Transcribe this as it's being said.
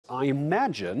I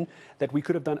imagine that we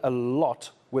could have done a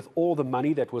lot with all the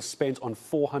money that was spent on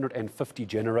 450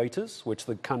 generators, which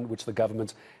the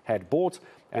government had bought.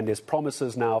 And there's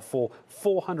promises now for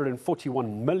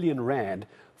 441 million rand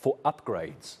for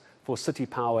upgrades for city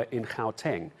power in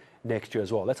Gauteng next year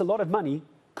as well. That's a lot of money.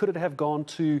 Could it have gone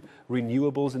to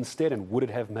renewables instead, and would it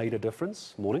have made a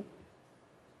difference? Morning.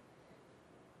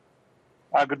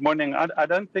 Good morning. I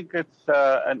don't think it's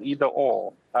an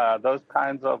either-or. Those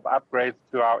kinds of upgrades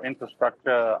to our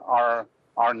infrastructure are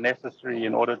necessary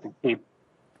in order to keep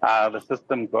the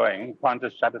system going. You can't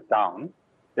just shut it down.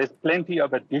 There's plenty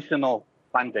of additional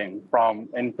funding from,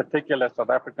 in particular, South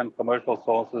African commercial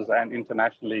sources and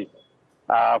internationally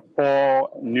for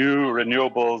new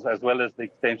renewables, as well as the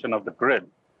extension of the grid.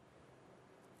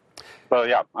 So,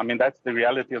 yeah, I mean, that's the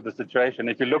reality of the situation.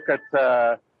 If you look at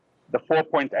the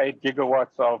 4.8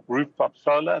 gigawatts of rooftop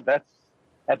solar, that's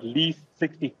at least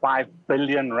 65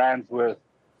 billion rands worth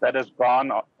that has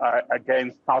gone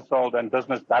against household and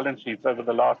business balance sheets over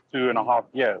the last 2.5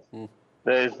 years.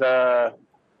 There's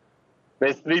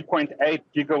 3.8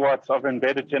 gigawatts of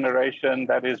embedded generation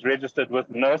that is registered with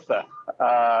NERSA.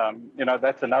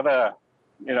 That's another,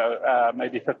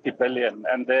 maybe 50 billion.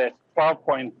 And there's 12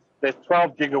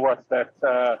 gigawatts that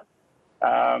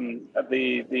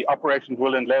the Operation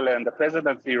Vulindlela and the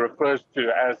presidency refers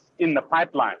to as in the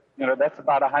pipeline. That's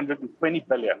about 120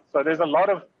 billion. So there's a lot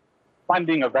of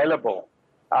funding available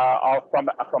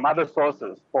from other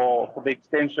sources for the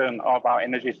extension of our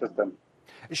energy system.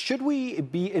 Should we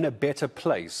be in a better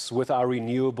place with our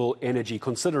renewable energy,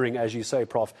 considering, as you say,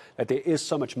 Prof, that there is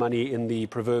so much money in the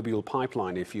proverbial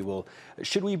pipeline, if you will?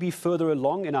 Should we be further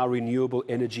along in our renewable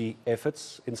energy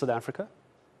efforts in South Africa?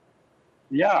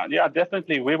 Yeah,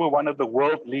 definitely. We were one of the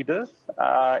world leaders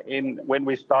when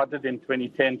we started in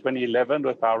 2010, 2011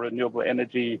 with our renewable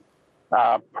energy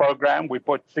program. We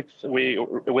put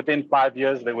within 5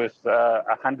 years, there was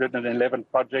 111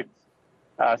 projects,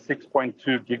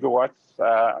 6.2 gigawatts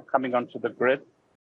coming onto the grid.